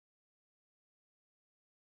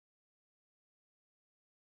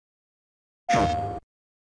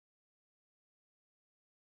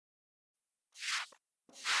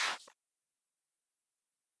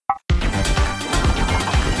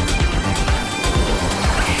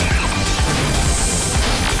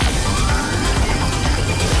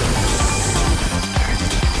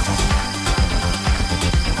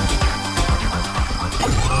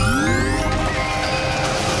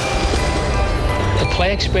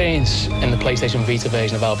Play experience in the PlayStation Vita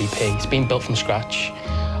version of LBP, it's been built from scratch.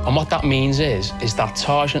 And what that means is that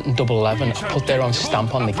Targent and Double 11 have put their own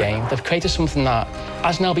stamp on the game. They've created something that,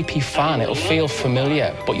 as an LBP fan, it'll feel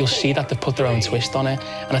familiar, but you'll see that they've put their own twist on it.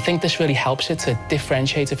 And I think this really helps it to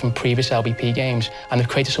differentiate it from previous LBP games, and they've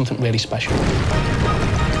created something really special.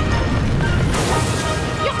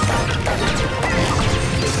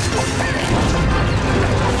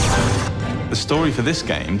 The story for this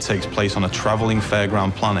game takes place on a travelling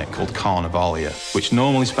fairground planet called Carnivalia, which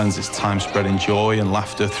normally spends its time spreading joy and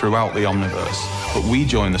laughter throughout the Omniverse. But we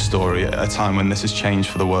join the story at a time when this has changed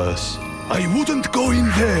for the worse. I wouldn't go in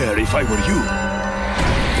there if I were you.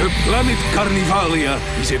 The planet Carnivalia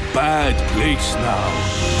is a bad place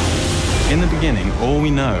now. In the beginning, all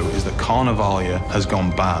we know is that Carnivalia has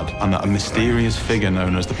gone bad and that a mysterious figure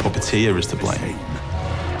known as the Puppeteer is to blame.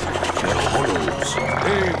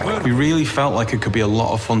 We really felt like it could be a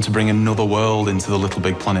lot of fun to bring another world into the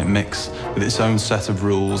LittleBigPlanet mix, with its own set of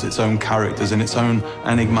rules, its own characters, and its own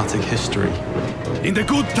enigmatic history. In the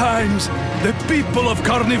good times, the people of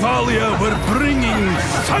Carnivalia were bringing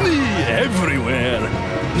funny everywhere.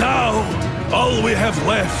 Now, all we have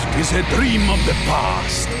left is a dream of the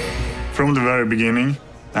past. From the very beginning,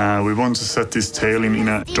 we wanted to set this tale in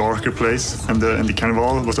a darker place, and the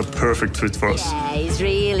Carnival was a perfect fit for us. Yeah, it's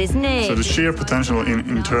real, isn't it? So the sheer potential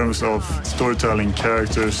in terms of storytelling,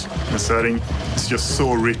 characters, and setting is just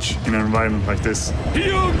so rich in an environment like this.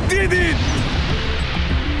 You did it!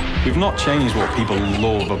 We've not changed what people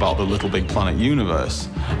love about the LittleBigPlanet universe.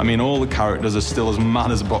 I mean, all the characters are still as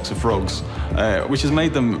mad as a box of frogs, which has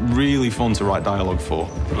made them really fun to write dialogue for.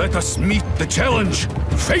 Let us meet the challenge,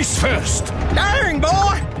 face first. Dang,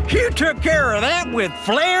 boy! You took care of that with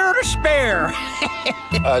flair to spare.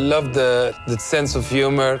 I love the sense of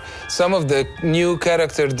humor. Some of the new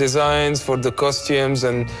character designs for the costumes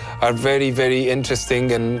are very, very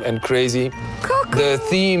interesting and crazy. The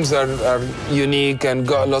themes are unique and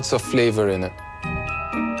got lots of flavor in it.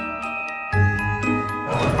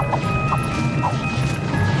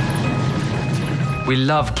 We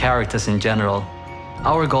love characters in general.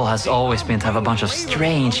 Our goal has always been to have a bunch of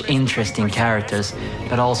strange, interesting characters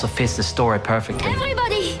that also fits the story perfectly.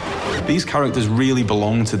 Everybody! These characters really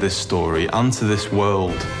belong to this story and to this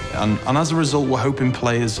world. And as a result, we're hoping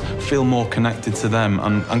players feel more connected to them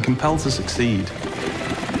and compelled to succeed.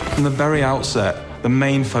 From the very outset, the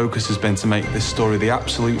main focus has been to make this story the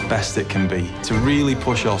absolute best it can be, to really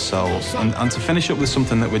push ourselves and to finish up with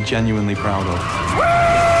something that we're genuinely proud of.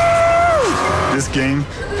 This game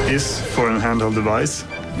is for a handheld device,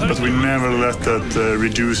 but we never let that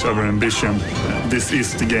reduce our ambition. This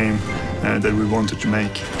is the game that we wanted to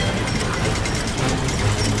make.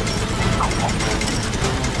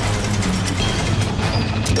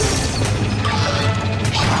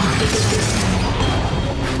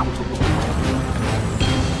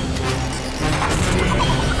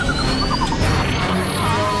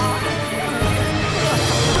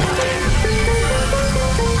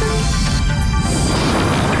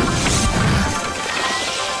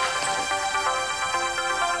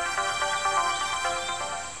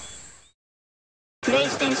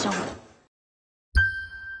 PlayStation